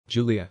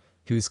Julia,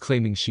 who is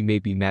claiming she may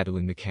be Maddie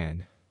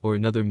McCann, or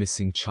another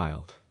missing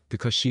child,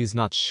 because she is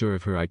not sure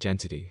of her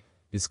identity,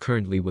 is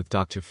currently with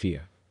Dr.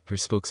 Fia, her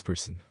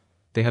spokesperson.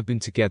 They have been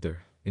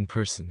together, in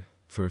person,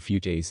 for a few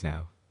days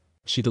now.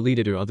 She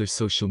deleted her other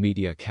social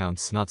media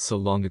accounts not so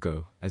long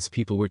ago, as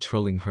people were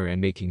trolling her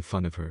and making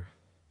fun of her.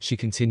 She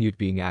continued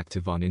being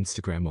active on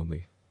Instagram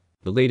only.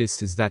 The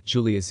latest is that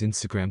Julia's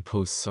Instagram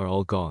posts are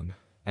all gone,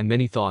 and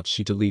many thought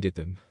she deleted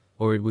them,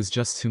 or it was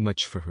just too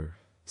much for her,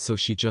 so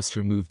she just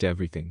removed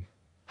everything.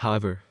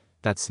 However,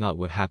 that's not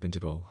what happened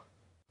at all.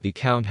 The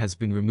account has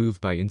been removed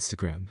by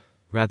Instagram,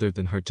 rather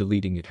than her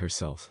deleting it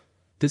herself.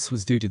 This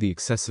was due to the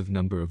excessive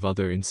number of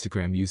other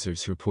Instagram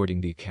users reporting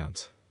the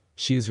account.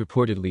 She is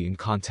reportedly in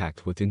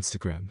contact with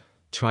Instagram,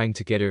 trying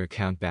to get her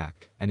account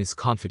back, and is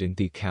confident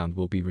the account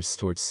will be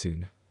restored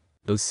soon.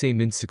 Those same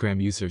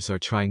Instagram users are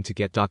trying to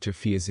get Dr.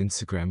 Fia's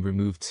Instagram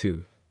removed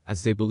too,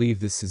 as they believe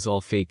this is all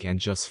fake and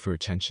just for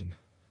attention.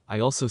 I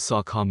also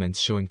saw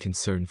comments showing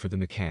concern for the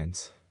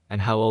McCanns,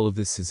 and how all of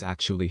this is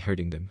actually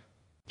hurting them.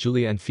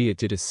 Julia and Fia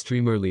did a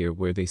stream earlier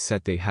where they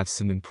said they have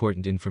some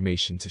important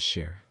information to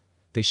share.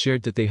 They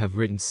shared that they have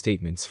written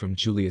statements from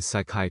Julia's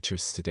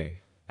psychiatrist today,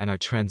 and are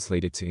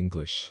translated to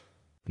English.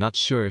 Not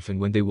sure if and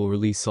when they will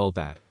release all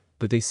that,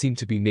 but they seem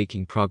to be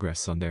making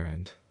progress on their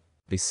end.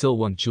 They still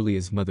want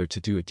Julia's mother to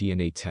do a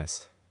DNA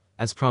test.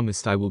 As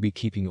promised, I will be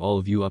keeping all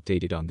of you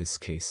updated on this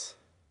case.